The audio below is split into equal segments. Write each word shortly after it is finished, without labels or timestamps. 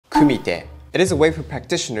Kumite. It is a way for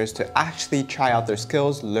practitioners to actually try out their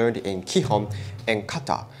skills learned in Kihon and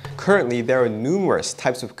Kata. Currently, there are numerous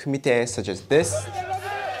types of Kumite such as this,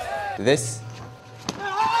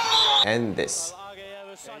 and this.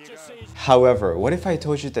 However, what if I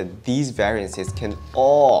told you that these variances can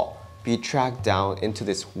all be tracked down into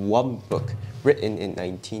this one book written in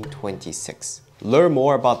 1926? Learn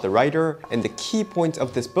more about the writer and the key points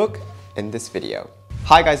of this book in this video.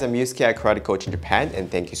 Hi guys, I'm Yusuke at Karate Coach in Japan, and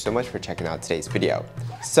thank you so much for checking out today's video.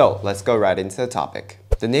 So let's go right into the topic.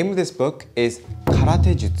 The name of this book is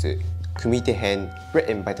Karate Jutsu Kumite Hen,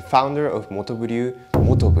 written by the founder of Motobu-ryu,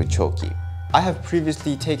 Motobu Choki. I have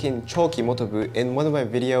previously taken Choki Motobu in one of my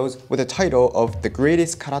videos with the title of The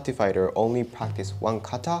Greatest Karate Fighter Only Practice One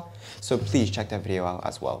Kata, so please check that video out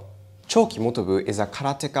as well. Choki Motobu is a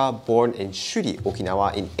karateka born in Shuri,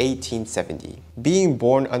 Okinawa in 1870. Being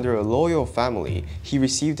born under a loyal family, he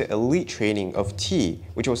received the elite training of Ti,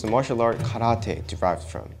 which was the martial art karate derived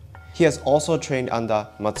from. He has also trained under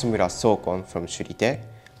Matsumura Sokon from Shurite,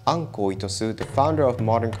 Anko Itosu, the founder of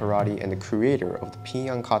modern karate and the creator of the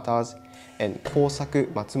Pinyan katas, and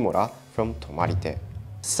Kosaku Matsumura from Tomarite.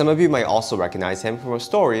 Some of you might also recognize him from a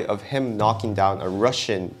story of him knocking down a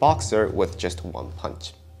Russian boxer with just one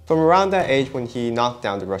punch. From around that age when he knocked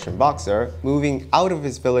down the Russian boxer, moving out of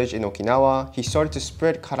his village in Okinawa, he started to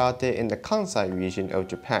spread karate in the Kansai region of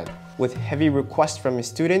Japan. With heavy requests from his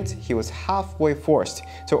students, he was halfway forced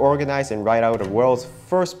to organize and write out the world's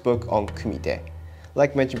first book on Kumite.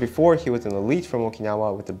 Like mentioned before, he was an elite from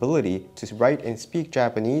Okinawa with the ability to write and speak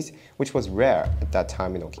Japanese, which was rare at that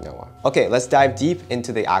time in Okinawa. Okay, let's dive deep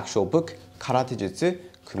into the actual book, Karate Jutsu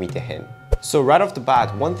Kumite Hen. So right off the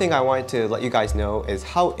bat, one thing I wanted to let you guys know is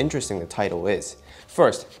how interesting the title is.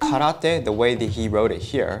 First, karate, the way that he wrote it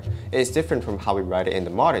here, is different from how we write it in the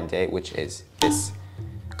modern day, which is this.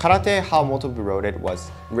 Karate, how Motobu wrote it, was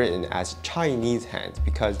written as Chinese hand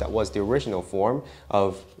because that was the original form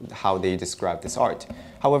of how they described this art.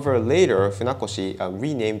 However, later, Funakoshi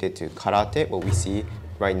renamed it to karate, what we see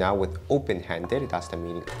right now with open-handed, that's the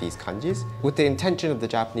meaning of these kanjis, with the intention of the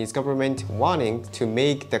Japanese government wanting to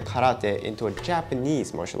make the karate into a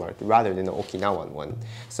Japanese martial art rather than the Okinawan one.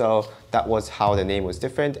 So that was how the name was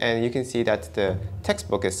different, and you can see that the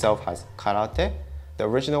textbook itself has karate, the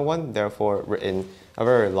original one, therefore written a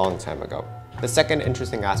very long time ago. The second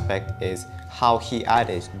interesting aspect is how he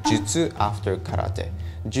added jutsu after karate.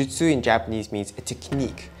 Jutsu in Japanese means a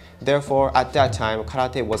technique. Therefore, at that time,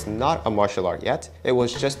 karate was not a martial art yet. It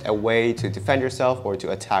was just a way to defend yourself or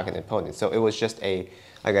to attack an opponent. So it was just a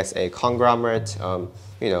conglomerate,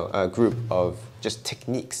 a group of just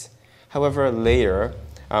techniques. However, later,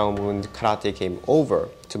 when karate came over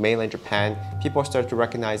to mainland Japan, people started to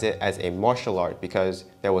recognize it as a martial art because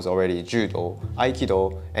there was already judo,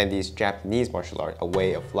 aikido, and these Japanese martial art, a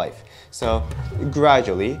way of life. So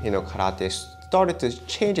gradually, karate started to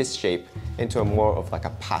change its shape into a more of like a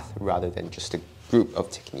path rather than just a group of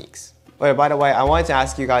techniques. Oh, by the way, I wanted to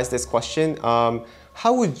ask you guys this question.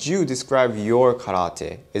 How would you describe your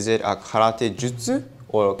karate? Is it a karate jutsu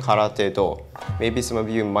or karate do? Maybe some of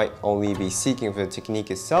you might only be seeking for the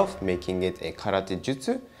technique itself, making it a karate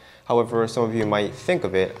jutsu. However, some of you might think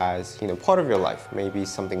of it as part of your life, maybe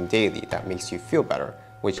something daily that makes you feel better,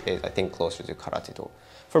 which is, I think, closer to karate do.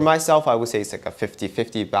 For myself, I would say it's like a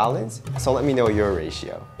 50-50 balance, so let me know your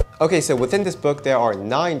ratio. Okay, so within this book, there are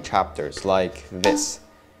 9 chapters like this.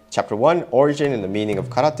 Chapter 1, Origin and the Meaning of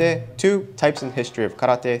Karate. 2, Types and History of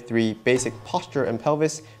Karate. 3, Basic Posture and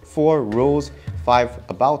Pelvis. 4, Rules. 5,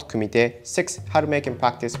 About Kumite. 6, How to Make and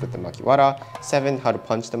Practice with the Makiwara. 7, How to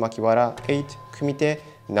Punch the Makiwara. 8, Kumite.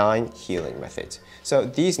 9, Healing Methods. So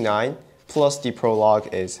these 9 plus the prologue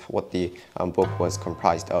is what the book was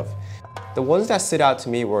comprised of. The ones that stood out to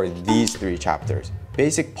me were these 3 chapters: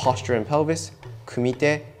 Basic Posture and Pelvis,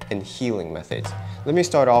 Kumite, and Healing Methods. Let me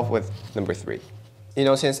start off with number 3.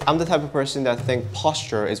 Since I'm the type of person that think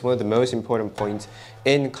posture is one of the most important points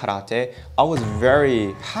in karate, I was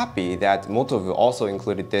very happy that Motobu also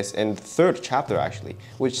included this in the 3rd chapter actually,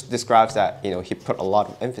 which describes that he put a lot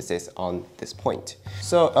of emphasis on this point.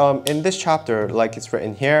 So in this chapter, like it's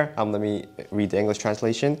written here, let me read the English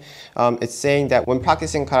translation. It's saying that when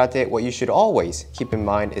practicing karate, what you should always keep in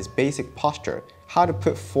mind is basic posture, how to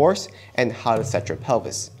put force, and how to set your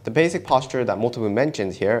pelvis. The basic posture that Motobu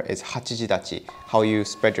mentions here is hachijidachi, how you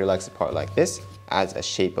spread your legs apart like this as a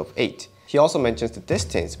shape of 8. He also mentions the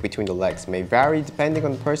distance between the legs may vary depending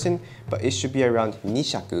on the person, but it should be around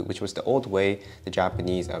nishaku, which was the old way the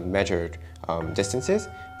Japanese measured distances.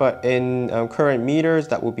 But in current meters,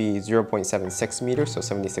 that will be 0.76 meters, so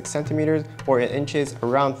 76 centimeters, or in inches,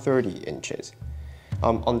 around 30 inches.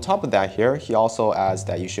 On top of that here, he also adds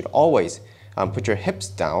that you should always put your hips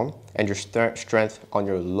down and your strength on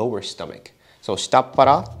your lower stomach. So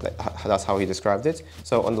shitappara, that's how he described it.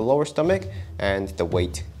 So on the lower stomach and the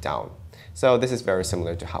weight down. So this is very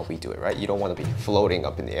similar to how we do it, right? You don't want to be floating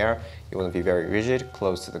up in the air. You want to be very rigid,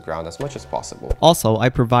 close to the ground as much as possible. Also, I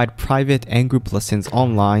provide private and group lessons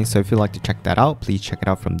online, so if you'd like to check that out, please check it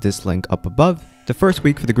out from this link up above. The first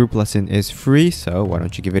week for the group lesson is free, so why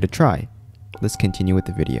don't you give it a try? Let's continue with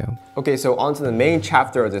the video. Okay, so on to the main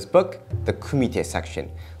chapter of this book, the Kumite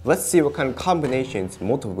section. Let's see what kind of combinations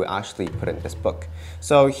Motobu actually put in this book.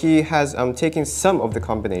 So he has taken some of the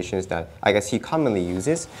combinations that I guess he commonly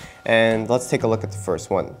uses, and let's take a look at the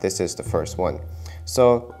first one. This is the first one.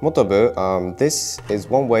 So Motobu, this is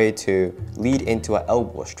one way to lead into an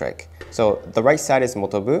elbow strike. So the right side is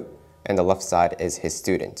Motobu, and the left side is his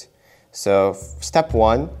student. So step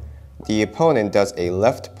one, the opponent does a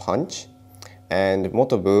left punch, and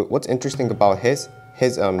Motobu, what's interesting about his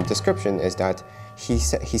description is that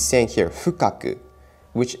he's saying here fukaku,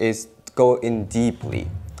 which is go in deeply.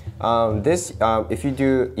 If you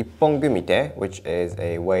do ippon kumite, which is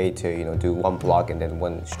a way to do one block and then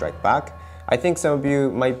one strike back, I think some of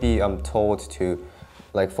you might be told to,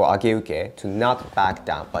 like for ageuke, to not back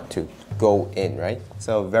down but to go in, right?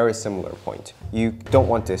 So very similar point. You don't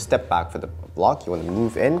want to step back for the block, you want to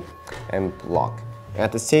move in and block. And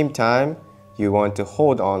at the same time, you want to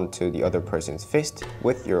hold on to the other person's fist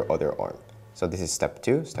with your other arm. So this is step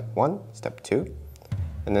 2, step 1, step 2.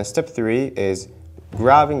 And then step 3 is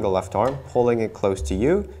grabbing the left arm, pulling it close to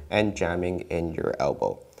you, and jamming in your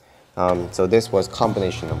elbow. So this was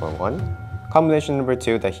combination number 1. Combination number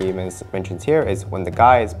 2 that he mentions here is when the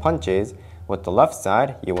guy punches with the left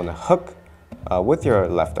side, you want to hook with your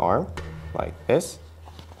left arm, like this,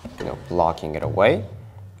 blocking it away.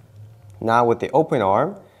 Now with the open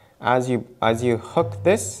arm, as you hook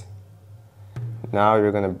this, now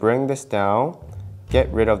you're going to bring this down,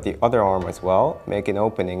 get rid of the other arm as well, make an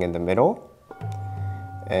opening in the middle,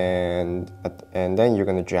 and then you're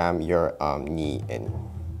going to jam your knee in.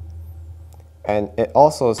 And it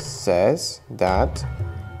also says that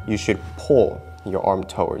you should pull your arm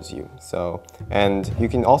towards you. And you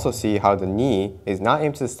can also see how the knee is not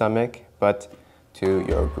aimed to the stomach, but to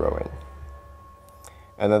your groin.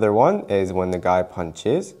 Another one is when the guy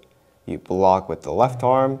punches, you block with the left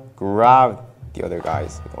arm, grab the other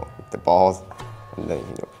guy's, the balls, and then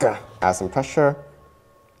add some pressure.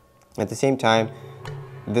 At the same time,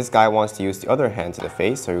 this guy wants to use the other hand to the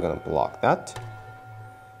face, so you're going to block that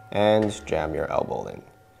and jam your elbow in.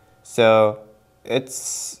 So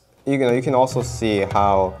it's you can also see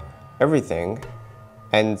how everything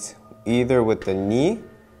ends either with the knee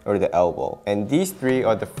or the elbow, and these 3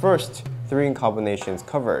 are the first 3 combinations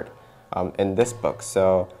covered in this book.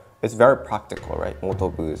 So it's very practical, right?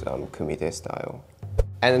 Motobu's Kumite style.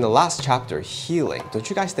 And in the last chapter, healing. Don't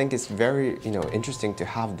you guys think it's very interesting to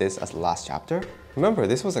have this as the last chapter? Remember,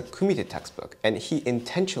 this was a Kumite textbook, and he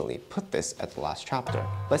intentionally put this at the last chapter.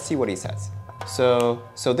 Let's see what he says. So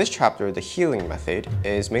this chapter, the healing method,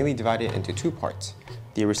 is mainly divided into 2 parts: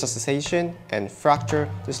 the resuscitation and fracture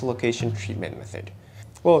dislocation treatment method.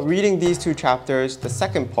 Well, reading these 2 chapters, the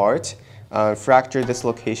second part, fracture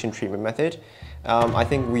dislocation treatment method, I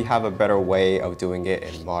think we have a better way of doing it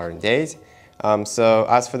in modern days. So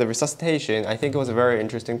as for the resuscitation, I think it was a very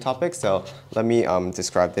interesting topic, so let me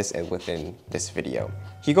describe this within this video.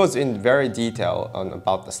 He goes in very detail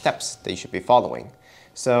about the steps that you should be following.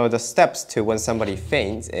 So the steps to when somebody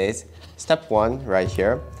faints is step 1 right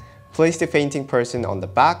here. Place the fainting person on the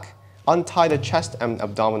back, untie the chest and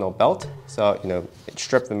abdominal belt, so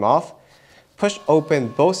strip them off. Push open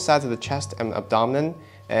both sides of the chest and abdomen,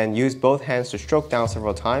 and use both hands to stroke down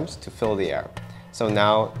several times to fill the air. So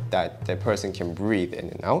now that the person can breathe in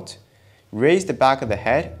and out. Raise the back of the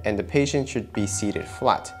head, and the patient should be seated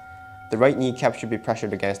flat. The right kneecap should be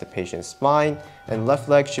pressured against the patient's spine, and left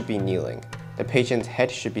leg should be kneeling. The patient's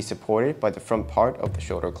head should be supported by the front part of the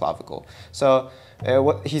shoulder clavicle. So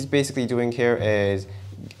what he's basically doing here is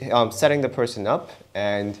setting the person up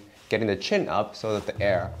and getting the chin up so that the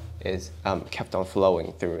air is kept on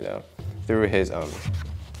flowing through his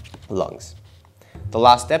lungs. The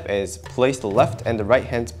last step is place the left and the right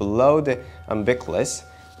hands below the umbilicus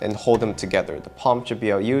and hold them together. The palm should be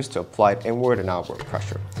used to apply inward and outward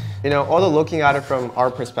pressure. Although looking at it from our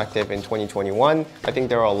perspective in 2021, I think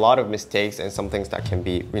there are a lot of mistakes and some things that can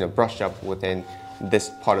be brushed up within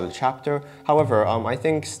this part of the chapter. However, I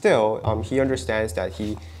think still he understands that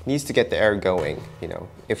he needs to get the air going.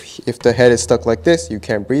 If the head is stuck like this, you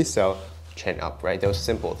can't breathe, so chin up, right? Those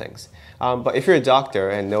simple things. But if you're a doctor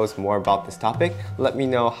and knows more about this topic, let me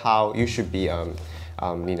know how you should be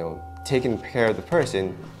taking care of the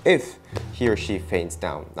person if he or she faints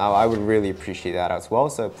down. Now, I would really appreciate that as well,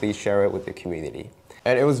 so please share it with the community.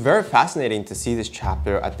 And it was very fascinating to see this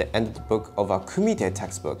chapter at the end of the book of a Kumite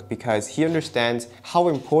textbook, because he understands how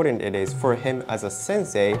important it is for him as a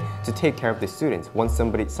sensei to take care of the students once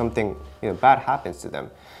something bad happens to them.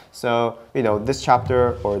 So this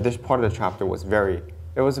chapter, or this part of the chapter, was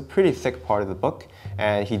a pretty thick part of the book,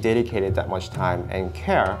 and he dedicated that much time and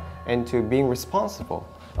care into being responsible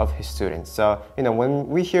of his students. So when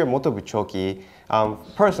we hear motobuchoki,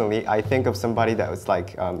 personally, I think of somebody that was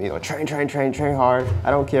like, train hard.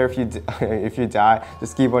 I don't care if you if you die,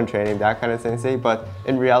 just keep on training, that kind of sensei. But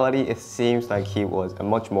in reality, it seems like he was a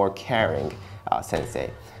much more caring sensei.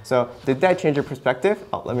 So did that change your perspective?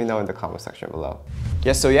 Let me know in the comment section below.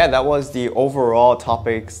 That was the overall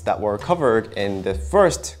topics that were covered in the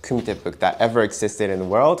first Kumite book that ever existed in the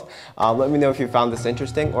world. Let me know if you found this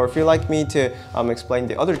interesting, or if you'd like me to explain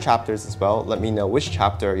the other chapters as well. Let me know which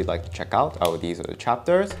chapter you'd like to check out. These are the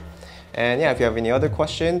chapters. And if you have any other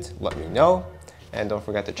questions, let me know. And don't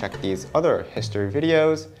forget to check these other history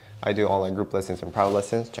videos. I do online group lessons and private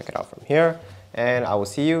lessons. Check it out from here. And I will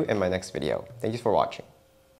see you in my next video. Thank you for watching.